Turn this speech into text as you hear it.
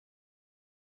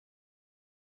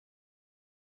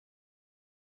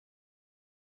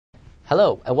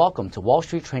Hello and welcome to Wall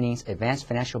Street Training's Advanced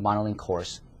Financial Modeling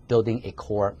course, Building a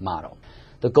Core Model.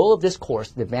 The goal of this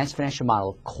course, the Advanced Financial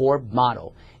Model Core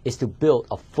Model, is to build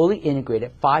a fully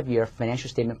integrated 5-year financial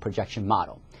statement projection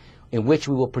model in which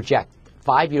we will project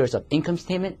 5 years of income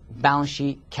statement, balance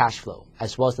sheet, cash flow,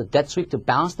 as well as the debt sweep to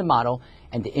balance the model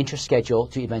and the interest schedule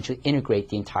to eventually integrate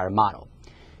the entire model.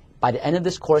 By the end of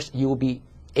this course, you will be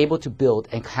able to build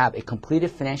and have a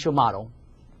completed financial model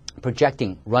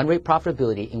projecting run rate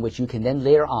profitability, in which you can then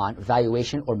layer on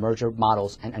valuation or merger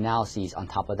models and analyses on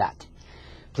top of that.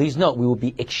 Please note, we will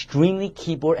be extremely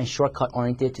keyboard and shortcut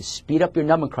oriented to speed up your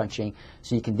number crunching,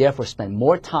 so you can therefore spend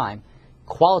more time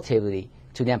qualitatively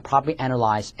to then properly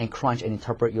analyze and crunch and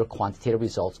interpret your quantitative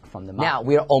results from the model. Now,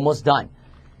 we are almost done.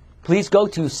 Please go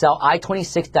to cell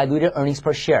I-26 diluted earnings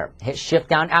per share. Hit shift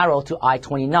down arrow to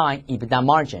I-29 EBITDA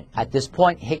margin. At this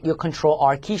point, hit your Control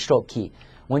R keystroke key.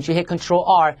 Once you hit Control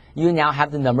R, you now have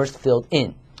the numbers filled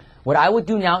in. What I would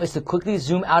do now is to quickly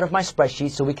zoom out of my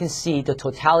spreadsheet so we can see the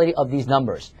totality of these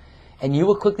numbers. And you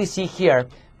will quickly see here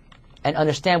and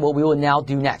understand what we will now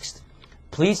do next.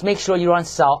 Please make sure you're on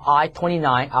cell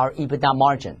I-29, our EBITDA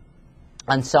margin.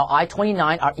 On cell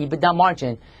I-29, our EBITDA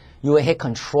margin, you will hit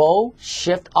Control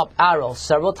Shift up arrow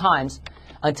several times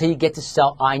until you get to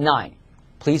cell I-9.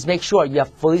 Please make sure you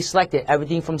have fully selected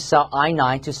everything from cell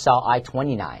I-9 to cell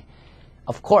I-29.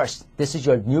 Of course, this is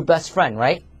your new best friend,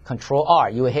 right? Control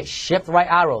R. You will hit Shift right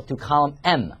arrow through column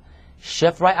M.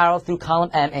 Shift right arrow through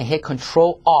column M and hit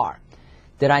Control R.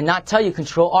 Did I not tell you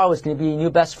Control R was going to be your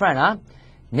new best friend, huh?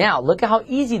 Now, look at how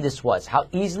easy this was, how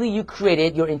easily you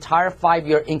created your entire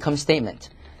 5-year income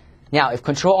statement. Now, if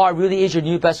Control R really is your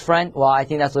new best friend, well, I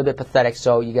think that's a little bit pathetic,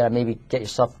 so you got to maybe get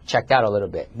yourself checked out a little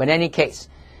bit. But in any case,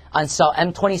 on cell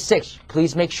M26,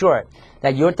 please make sure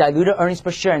that your diluted earnings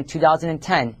per share in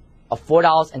 2010 of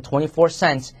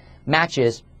 $4.24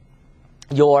 matches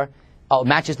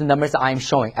the numbers that I am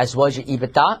showing, as well as your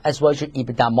EBITDA, as well as your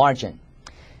EBITDA margin.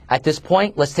 At this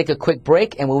point, let's take a quick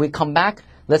break, and when we come back,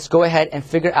 let's go ahead and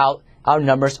figure out our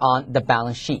numbers on the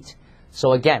balance sheet.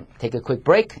 So again, take a quick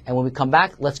break, and when we come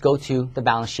back, let's go to the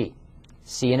balance sheet.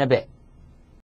 See you in a bit.